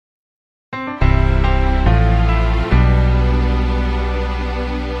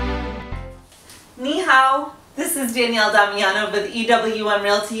hao. This is Danielle Damianov with EWM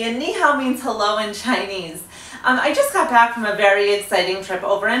Realty, and ni hao means hello in Chinese. I just got back from a very exciting trip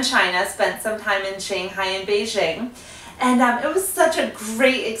over in China, spent some time in Shanghai and Beijing, and it was such a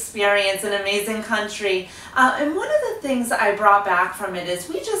great experience, an amazing country. And one of the things I brought back from it is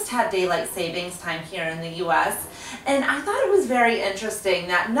we just had daylight savings time here in the US, and I thought it was very interesting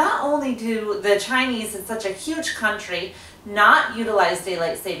that not only do the Chinese in such a huge country not utilize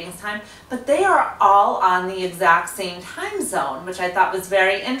daylight savings time, but they are all on the exact same time zone, which I thought was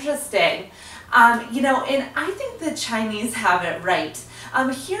very interesting. And I think the Chinese have it right.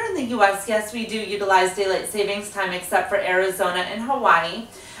 Here in the US, yes, we do utilize daylight savings time except for Arizona and Hawaii.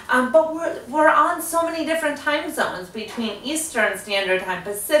 But we're on so many different time zones between Eastern Standard Time,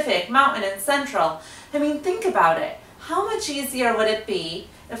 Pacific, Mountain, and Central. I mean, think about it. How much easier would it be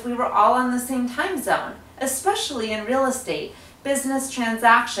if we were all on the same time zone, especially in real estate, business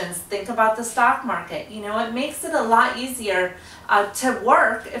transactions? Think about the stock market. It makes it a lot easier to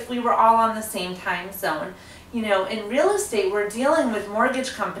work if we were all on the same time zone. In real estate, we're dealing with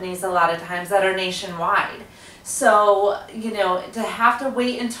mortgage companies a lot of times that are nationwide. So, to have to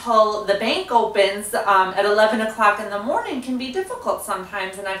wait until the bank opens at 11 o'clock in the morning can be difficult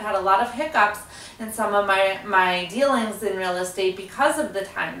sometimes, and I've had a lot of hiccups in some of my dealings in real estate because of the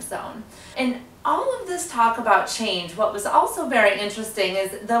time zone. And all of this talk about change, what was also very interesting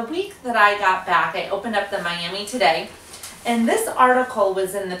is the week that I got back, I opened up the Miami Today, and this article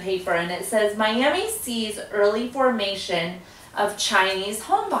was in the paper, and it says, Miami sees early formation of Chinese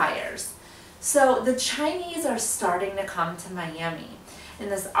home buyers. So the Chinese are starting to come to Miami. And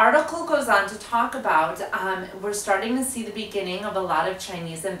this article goes on to talk about we're starting to see the beginning of a lot of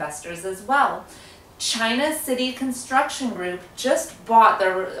Chinese investors as well. China City Construction Group just bought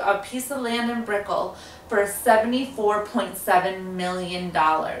a piece of land in Brickell for $74.7 million.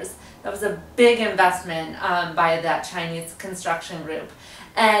 That was a big investment by that Chinese construction group.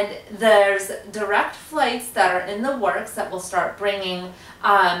 And there's direct flights that are in the works that will start bringing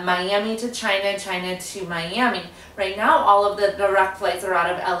Miami to China, China to Miami. Right now, all of the direct flights are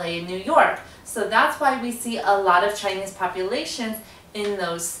out of LA and New York. So that's why we see a lot of Chinese populations in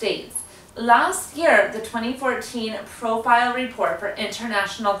those states. Last year, the 2014 profile report for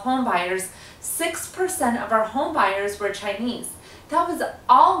international home buyers, 6% of our home buyers were Chinese. That was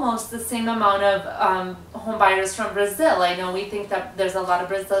almost the same amount of home buyers from Brazil. I know we think that there's a lot of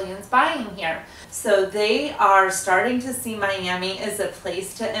Brazilians buying here. So they are starting to see Miami as a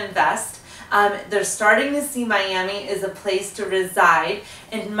place to invest. They're starting to see Miami as a place to reside.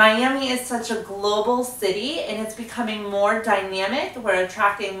 And Miami is such a global city, and it's becoming more dynamic. We're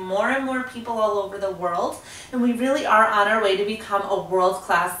attracting more and more people all over the world, and we really are on our way to become a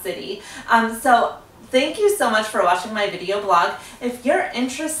world-class city. Thank you so much for watching my video blog. If you're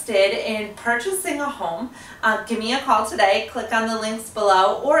interested in purchasing a home, give me a call today. Click on the links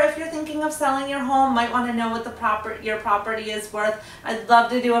below. Or if you're thinking of selling your home, might want to know what your property is worth, I'd love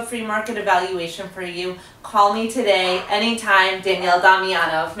to do a free market evaluation for you. Call me today, anytime. Danielle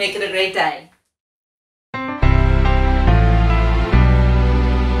Damianov. Make it a great day.